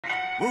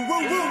The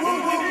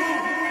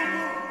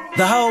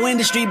whole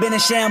industry been in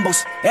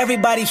shambles.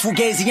 Everybody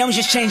fugazi, I'm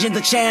just changing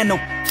the channel.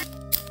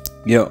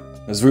 Yo,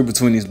 let's read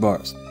between these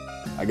bars.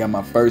 I got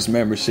my first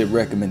membership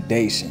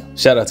recommendation.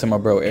 Shout out to my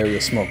bro,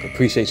 Ariel Smoke.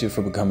 Appreciate you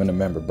for becoming a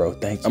member, bro.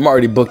 Thank you. I'm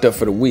already booked up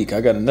for the week.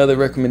 I got another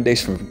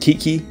recommendation from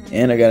Kiki,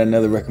 and I got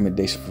another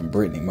recommendation from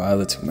Brittany, my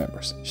other two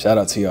members. Shout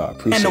out to y'all.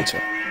 Appreciate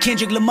y'all.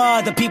 Kendrick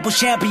Lamar, the people's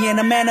champion,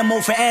 a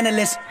manimal for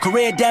analysts.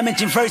 Career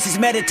damaging versus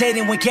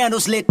meditating when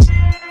candles lit.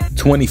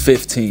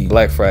 2015,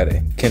 Black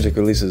Friday. Kendrick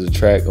releases a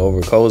track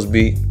over Cole's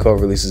beat. Cole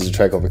releases a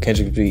track over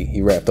Kendrick's beat.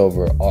 He rapped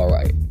over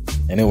Alright.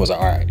 And it was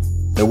alright.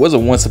 There was a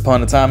Once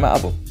Upon a Time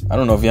album. I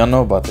don't know if y'all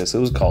know about this. It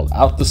was called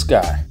Out the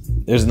Sky.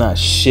 There's not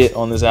shit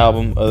on this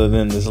album other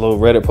than this little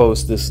Reddit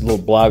post, this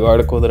little blog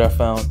article that I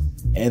found,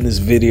 and this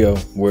video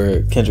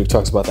where Kendrick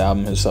talks about the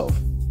album himself.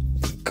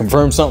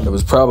 Confirmed something. It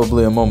was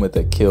probably a moment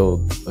that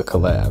killed a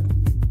collab.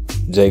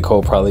 J.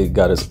 Cole probably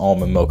got his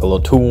almond milk a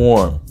little too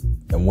warm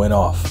and went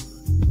off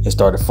and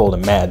started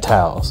folding mad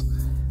towels.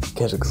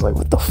 Kendrick's like,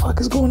 what the fuck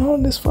is going on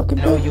in this fucking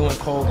I know you and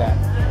Cole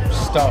got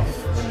stuff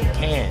in the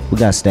can. We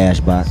got stash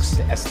box.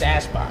 A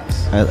stash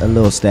box. A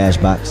little stash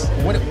box.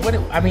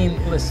 I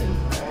mean, listen,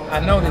 I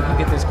know that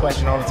we get this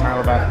question all the time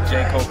about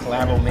J. Cole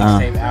collabo,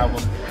 mixtape,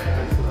 album.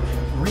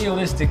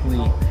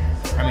 Realistically,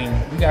 I mean,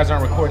 you guys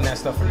aren't recording that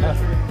stuff for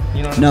nothing.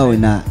 You know what I'm saying? We're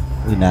not.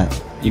 We're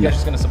not. You guys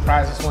just gonna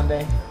surprise us one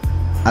day?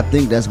 I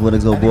think that's what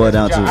it's gonna boil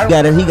down to.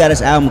 He got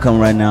his album coming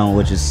right now,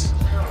 which is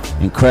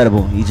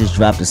incredible. He just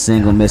dropped a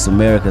single, Miss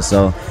America,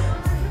 so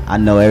I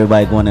know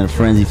everybody going in a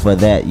frenzy for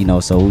that, you know,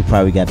 so we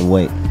probably got to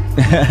wait.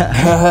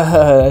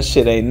 That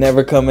shit ain't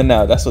never coming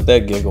out. That's what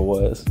that giggle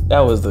was.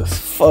 That was the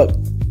fuck.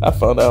 I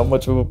found out how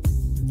much of a...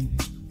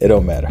 It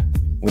don't matter.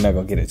 We're not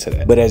gonna get into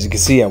that. But as you can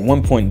see, at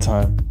one point in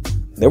time,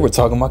 they were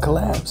talking about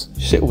collabs.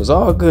 Shit was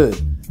all good.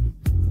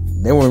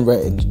 They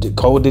weren't.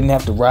 Cole didn't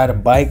have to ride a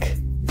bike.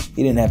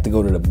 He didn't have to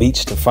go to the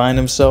beach to find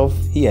himself.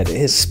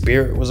 His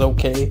spirit was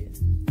okay.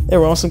 They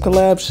were on some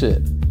collab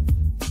shit.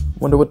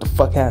 Wonder what the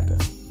fuck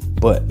happened.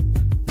 But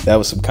that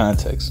was some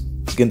context.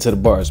 Let's get into the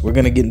bars. We're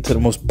gonna get into the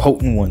most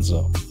potent ones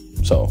though.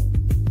 So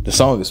the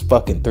song is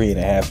fucking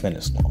 3.5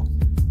 minutes long.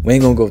 We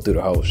ain't gonna go through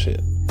the whole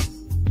shit.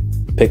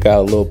 Pick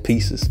out little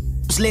pieces.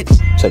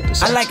 Check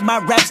this out. I like my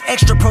raps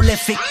extra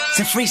prolific.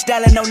 Some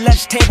freestyling on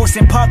lunch tables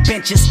and park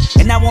benches.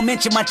 And I won't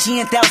mention my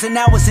 10,000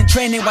 hours in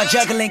training while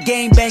juggling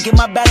game banking.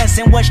 My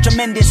balancing was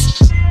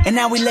tremendous. And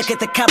now we look at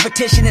the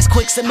competition as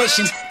quick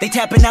submissions. They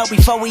tapping out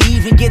before we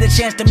even get a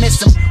chance to miss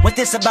them. What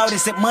this about?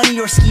 Is it money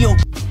or skill?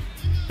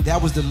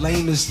 That was the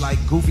lamest, like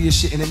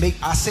goofiest shit. And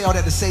I say all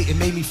that to say it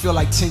made me feel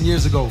like 10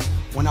 years ago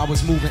when I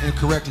was moving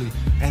incorrectly.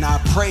 And I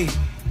pray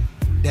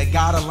that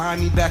God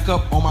aligned me back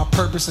up on my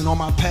purpose and on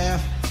my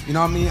path. You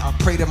know what I mean? I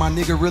pray that my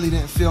nigga really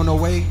didn't feel no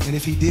way. And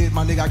if he did,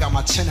 my nigga, I got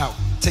my chin out.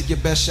 Take your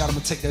best shot. I'm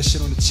gonna take that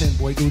shit on the chin,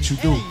 boy. Do what you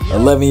do.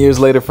 11 years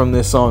later from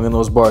this song and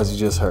those bars you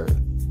just heard.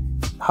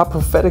 How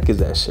prophetic is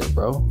that shit,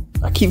 bro?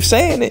 I keep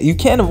saying it. You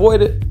can't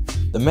avoid it.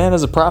 The man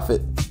is a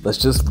prophet. Let's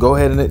just go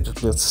ahead and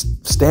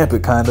just stamp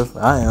it, kind of.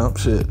 I am.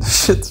 Shit.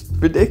 Shit's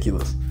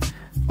ridiculous.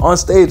 On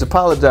stage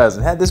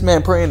apologizing. Had this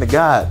man praying to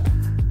God.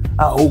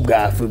 I hope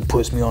God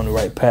puts me on the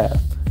right path.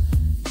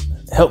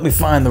 Help me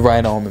find the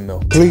right almond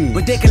milk, please.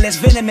 Ridiculous,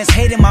 venomous,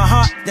 hate in my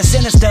heart. The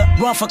sinister,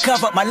 run for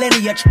cover, my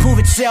lineage, prove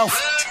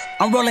itself.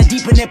 I'm rolling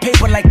deep in that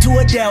paper like two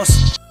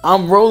Adele's.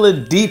 I'm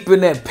rolling deep in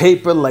that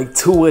paper like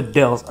two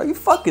Adele's. Are you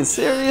fucking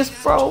serious,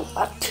 bro?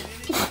 What?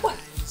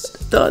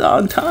 The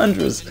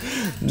entendres.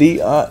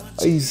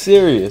 Are you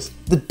serious?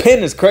 The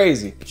pen is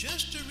crazy.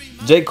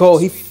 J. Cole,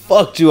 he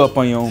fucked you up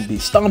on your own beat.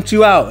 Stomped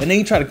you out. And then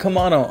you try to come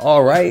on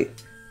Alright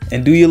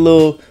and do your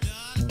little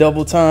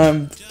double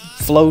time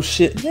flow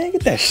shit. Man,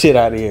 get that shit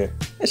out of here.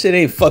 That shit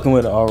ain't fucking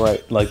with it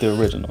Alright like the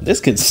original. This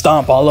could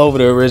stomp all over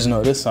the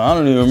original. This song, I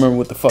don't even remember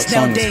what the fuck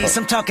song this Nowadays,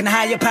 I'm talking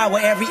higher power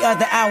every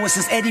other hour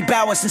since Eddie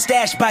Bowers and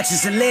stash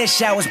boxes and lead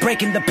showers,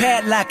 breaking the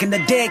padlock and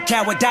the dead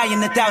cow, dying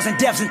 1,000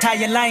 deaths,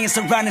 entire lions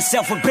surround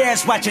itself with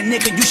bears watching,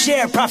 nigga, you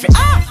share profit.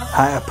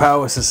 Higher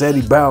power since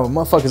Eddie Bauer.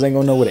 Motherfuckers ain't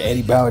gonna know what an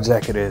Eddie Bauer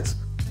jacket is.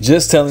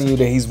 Just telling you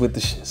that he's with the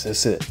shits.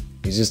 That's it.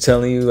 He's just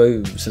telling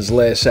you since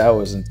last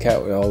showers and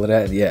all of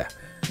that. Yeah.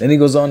 Then he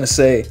goes on to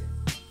say,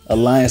 a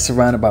lion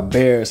surrounded by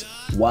bears.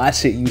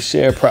 Watch it, you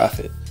share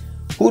profit.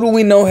 Who do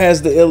we know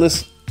has the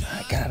illest?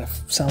 I gotta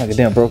sound like a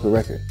damn broken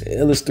record. The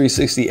illest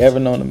 360 ever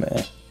known to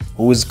man.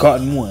 Who was caught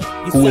in one.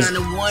 Who was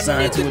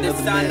signed to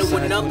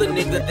another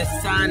nigga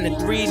that signed to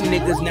 3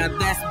 niggas. Now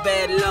that's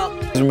bad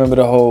luck. Remember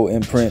the whole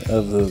imprint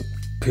of the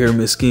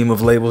pyramid scheme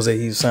of labels that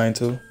he signed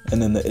to,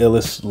 and then the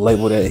illest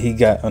label that he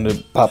got under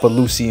Papa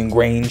Lucian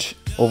Grange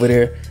over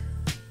there.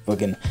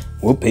 Fucking,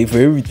 we'll pay for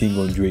everything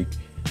on Drake.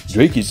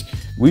 Drake is,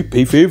 we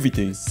pay for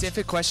everything.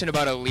 Specific question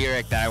about a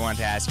lyric that I wanted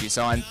to ask you.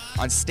 So on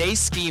Stay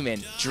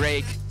Schemin',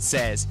 Drake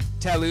says,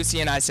 tell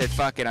Lucian I said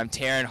fuck it, I'm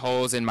tearing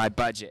holes in my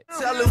budget.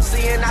 Tell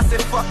Lucian I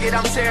said fuck it,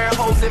 I'm tearing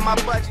holes in my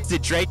budget.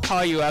 Did Drake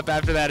call you up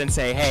after that and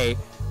say, hey,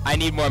 I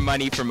need more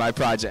money for my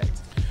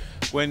project?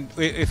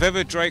 If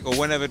ever Drake or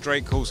whenever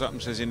Drake calls up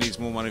and says he needs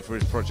more money for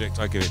his project,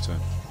 I give it to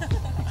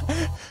him.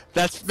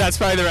 That's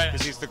probably the right.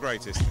 Because he's the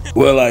greatest.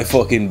 Well, I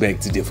fucking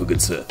beg to differ,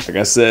 good sir. Like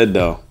I said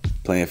though,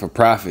 playing for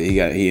profit. He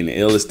in the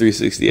illest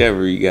 360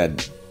 ever. You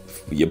got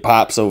your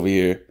pops over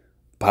here,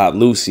 Pop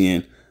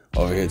Lucian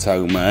over here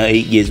talking about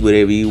he gets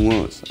whatever he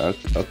wants. Okay,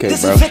 this bro.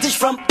 This is vintage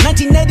from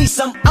 1980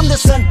 some. I'm the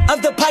son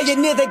of the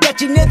pioneer that got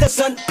you near the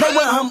sun. Play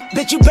with him,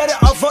 bitch, you better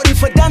off voting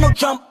for Donald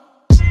Trump.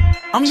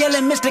 I'm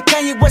yelling Mr.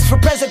 Kanye West for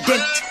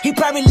president. He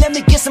probably let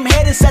me get some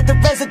head inside the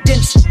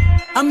residence.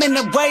 I'm in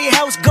the White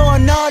House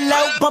going all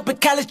out, bumping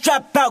college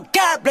dropout.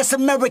 God bless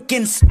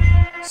Americans.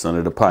 Son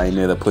of the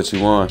pioneer that put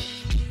you on.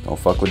 Don't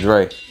fuck with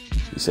Dre.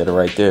 You said it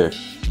right there.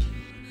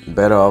 You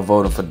better off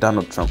voting for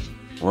Donald Trump.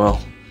 Well,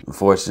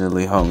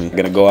 unfortunately, homie, I'm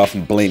gonna go off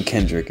and blame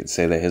Kendrick and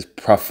say that his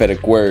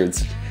prophetic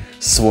words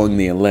swung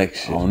the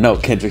election. Oh no,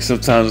 Kendrick,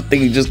 sometimes I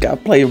think you just gotta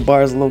play your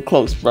bars a little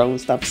close, bro.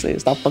 Stop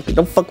fucking,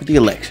 don't fuck with the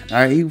election. All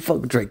right, you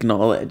fuck with Drake and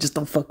all that. Just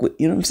don't fuck with,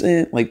 you know what I'm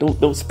saying? Like,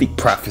 don't speak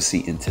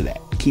prophecy into that.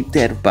 Keep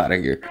that up out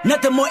of here.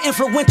 Nothing more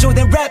influential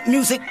than rap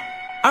music.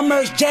 I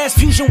merge jazz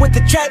fusion with the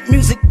trap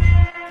music.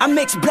 I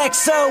mix black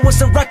soul with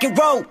some rock and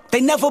roll.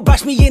 They never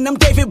box me in, I'm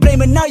David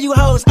blaming all you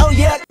hoes. Oh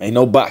yeah. Ain't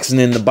no boxing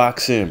in the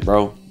boxing,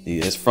 bro.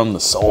 It's from the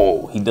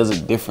soul. He does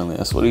it differently.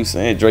 That's what he's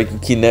saying. Drake, you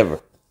can never.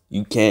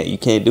 You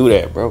can't do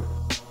that, bro.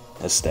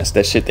 That's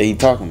that shit that he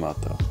talking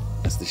about though.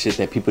 That's the shit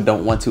that people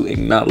don't want to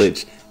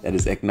acknowledge that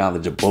is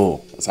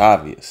acknowledgeable. It's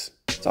obvious.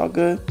 It's all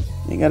good.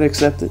 You ain't gotta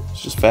accept it.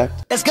 It's just fact.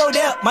 Let's go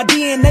there. My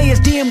DNA is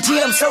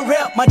DMT. I'm so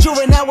real. My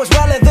juvenile was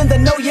wilder than the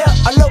Noya.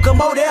 A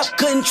locomotive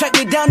couldn't track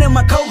me down in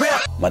my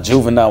co-rap. My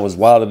juvenile was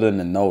wilder than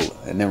the Nola.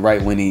 And then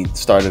right when he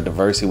started the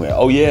verse, he went,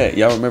 oh yeah,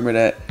 y'all remember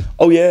that?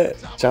 Oh yeah,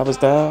 chopper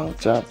style,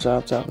 chop,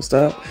 chop, chopper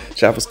style,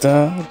 chopper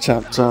style,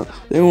 chop, chop.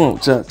 They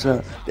won't chop,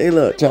 chop. They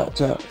love chop,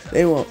 chop.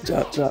 They won't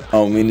chop, chop. I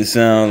don't mean to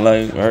sound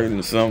like hurting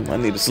or something. I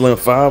need a Slim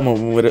 5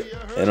 moment with it.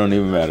 It don't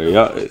even matter.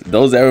 Y'all,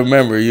 those that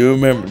remember, you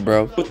remember,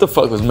 bro. What the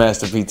fuck was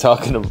Master P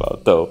talking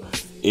about though?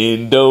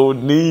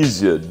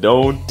 Indonesia,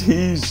 don't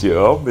tease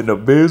ya. I'm in the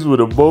biz with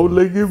a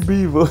bow-legged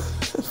beaver.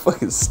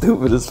 Fucking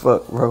stupid as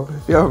fuck, bro.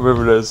 If y'all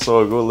remember that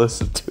song, go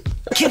listen to it.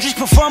 Kendrick's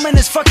performing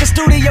this fucking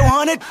studio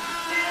haunted.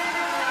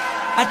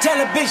 I tell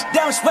a bitch,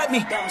 don't sweat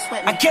me.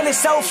 I kill it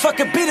so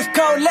fucking beat if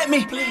cold, let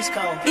me. Please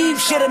call. Eve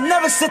should've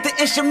never sent the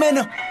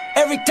instrumental.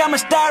 Every time I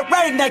start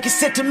writing, I get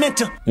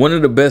sentimental. One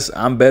of the best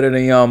I'm better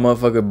than y'all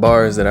motherfucking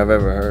bars that I've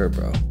ever heard,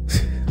 bro.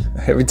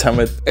 every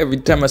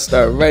time I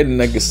start writing,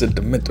 I get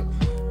sentimental.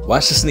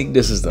 Watch the sneak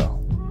disses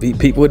though.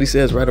 Peep what he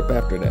says right up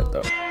after that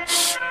though.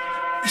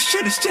 This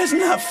shit is just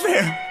not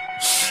fair.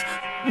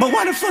 But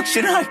why the fuck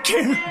should I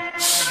care?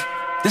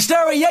 The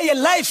story of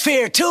your life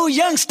here. 2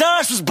 young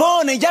stars was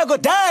born and y'all go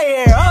die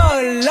here.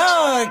 Oh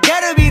Lord,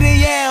 gotta be the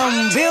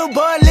yam.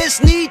 Billboard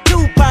list need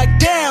Tupac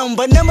down,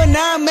 but number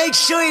 9 make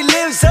sure he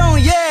lives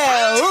on.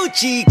 Yeah,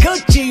 Oochie,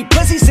 Coochie,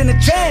 pussies in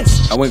a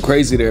trance. I went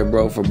crazy there,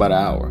 bro, for about an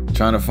hour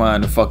trying to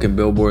find the fucking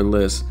Billboard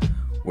list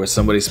where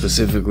somebody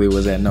specifically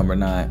was at number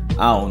 9. I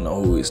don't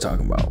know who he's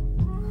talking about.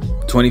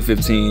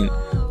 2015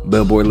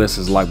 Billboard list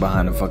is like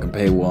behind the fucking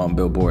paywall on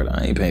Billboard.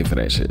 I ain't paying for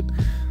that shit.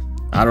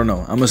 I don't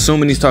know. I'm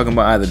assuming he's talking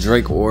about either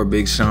Drake or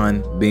Big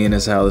Sean, being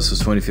as how this was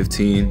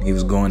 2015. He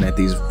was going at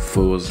these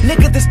fools.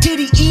 Nigga, this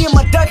TDE and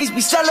my doggies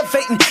be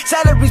salivating.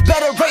 Salaries,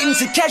 better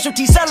ratings, and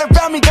casualties all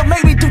around me. Gon'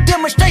 make me do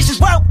demonstrations.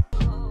 Wow.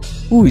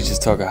 Ooh, he's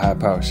just talking high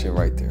power shit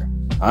right there.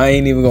 I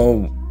ain't even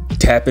gonna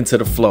tap into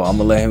the flow. I'm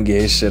gonna let him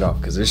get his shit off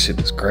because this shit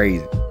is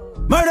crazy.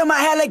 Murder my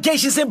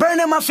allegations and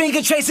burning my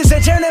finger traces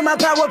and turning my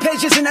power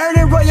pages and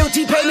earning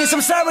royalty payments. I'm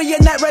sorry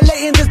you're not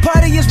relating, this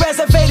party is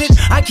reservated.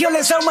 I kill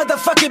it so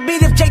motherfucking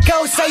beat if J.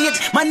 Cole say it.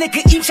 My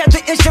nigga each shot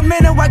the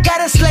instrumental, I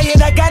gotta slay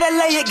it, I gotta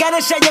lay it,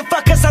 gotta show you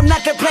fuckers I'm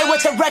not to play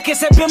with the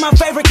records. Have been my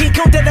favorite King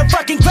Kunta, the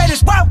fucking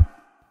greatest. Wow.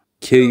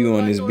 Kill you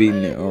on this beat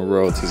and on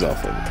royalties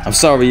off of it. I'm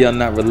sorry y'all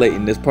not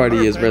relating, this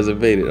party is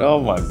reservated. Oh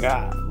my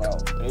god,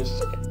 bro. This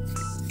shit.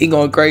 He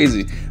going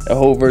crazy. That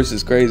whole verse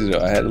is crazy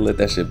though. I had to let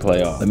that shit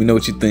play off. Let me know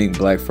what you think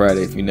Black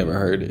Friday if you never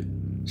heard it.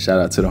 Shout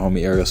out to the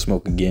homie Ariel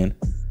Smoke again.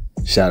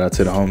 Shout out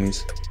to the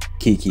homies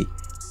Kiki,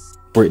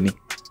 Brittany.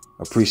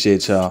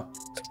 Appreciate y'all.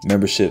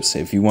 Memberships.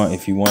 If you want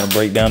to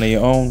break down on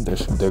your own,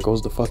 there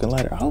goes the fucking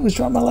ladder. I always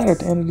drop my ladder at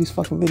the end of these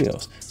fucking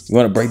videos. You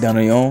want to break down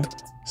on your own?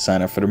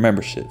 Sign up for the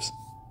memberships.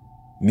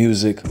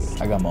 Music.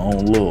 I got my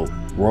own little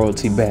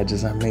royalty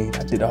badges I made.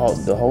 I did the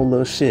whole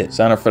little shit.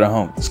 Sign up for the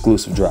home.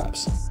 Exclusive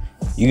drops.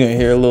 You're gonna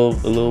hear a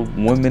little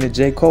 1 minute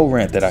J. Cole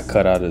rant that I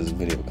cut out of this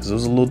video because it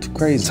was a little too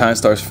crazy. Time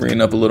starts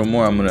freeing up a little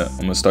more. I'm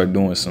gonna start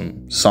doing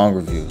some song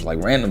reviews,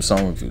 like random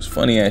song reviews,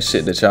 funny ass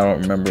shit that y'all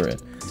don't remember,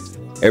 and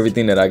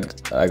everything that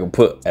I can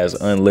put as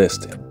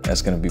unlisted.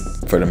 That's gonna be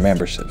for the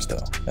memberships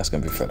though. That's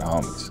gonna be for the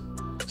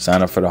homies.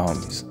 Sign up for the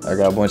homies. I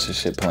got a bunch of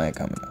shit planned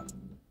coming up.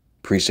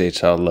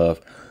 Appreciate y'all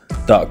love.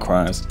 Thought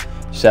Crimes.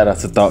 Shout out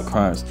to Thought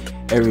Crimes.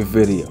 Every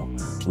video.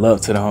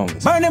 Love to the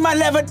homies. Burning my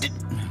lever.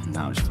 No,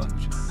 I'm just fucking.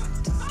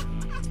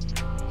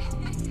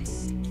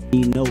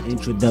 Need no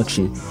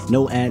introduction,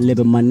 no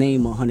ad-libbing my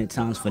name 100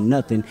 times for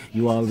nothing.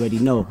 You already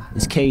know,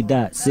 it's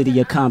K-Dot, City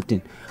of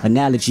Compton.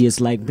 Analogy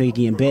is like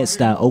Biggie and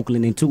Bed-Stuy,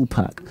 Oakland and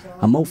Tupac.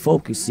 I'm more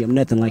focused, see I'm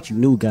nothing like you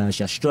new guys.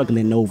 Y'all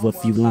struggling over a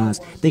few lines,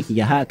 thinking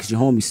you're hot cause your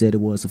homie said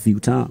it was a few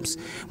times.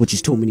 Which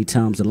is too many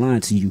times a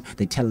line to you,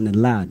 they telling a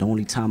lie. The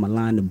only time I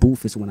lie in the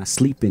booth is when I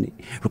sleep in it.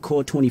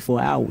 Record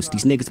 24 hours,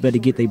 these niggas better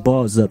get their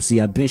bars up. See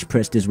I bench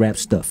press this rap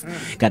stuff.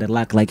 Got it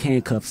locked like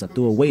handcuffs, I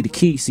threw away the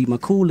key. See my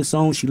coolest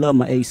on, she love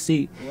my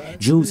AC.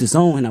 Jules is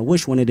on and I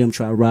wish one of them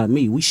try to rob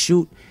me. We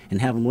shoot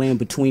and have them land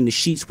between the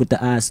sheets with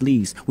the eye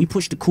sleeves. We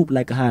push the coupe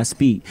like a high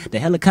speed. The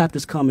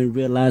helicopters come and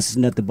realize there's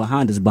nothing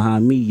behind us,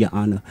 behind me, your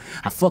honor.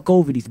 I fuck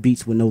over these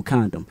beats with no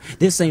condom.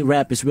 This ain't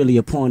rap, it's really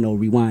a porno,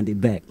 rewind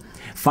it back.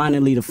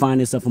 Finally, the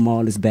finest of them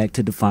all is back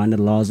to define the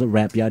laws of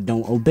rap y'all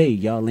don't obey.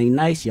 Y'all ain't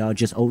nice, y'all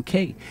just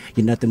okay.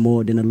 You're nothing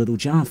more than a Little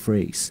John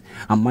phrase.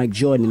 I'm Mike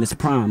Jordan in his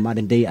prime,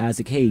 modern day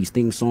Isaac Hayes.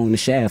 Theme song The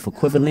Shaft,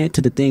 equivalent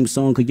to the theme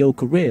song of your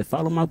career.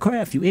 Follow my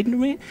craft, you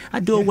ignorant?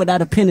 I do it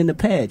without a pen and a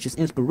pad, just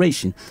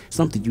inspiration.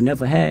 Something you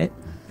never had.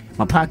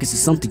 My pockets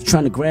is something you're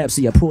trying to grab.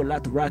 See, I pull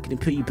out the rocket and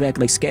peel you back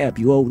like scab.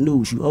 You old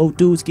news, you old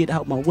dudes, get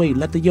out my way.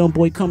 Let the young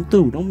boy come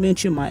through, don't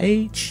mention my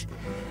age.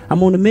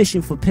 I'm on a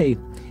mission for pay,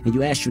 and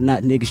you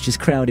astronaut niggas just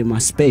crowded my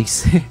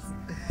space.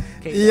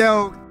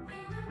 Yo,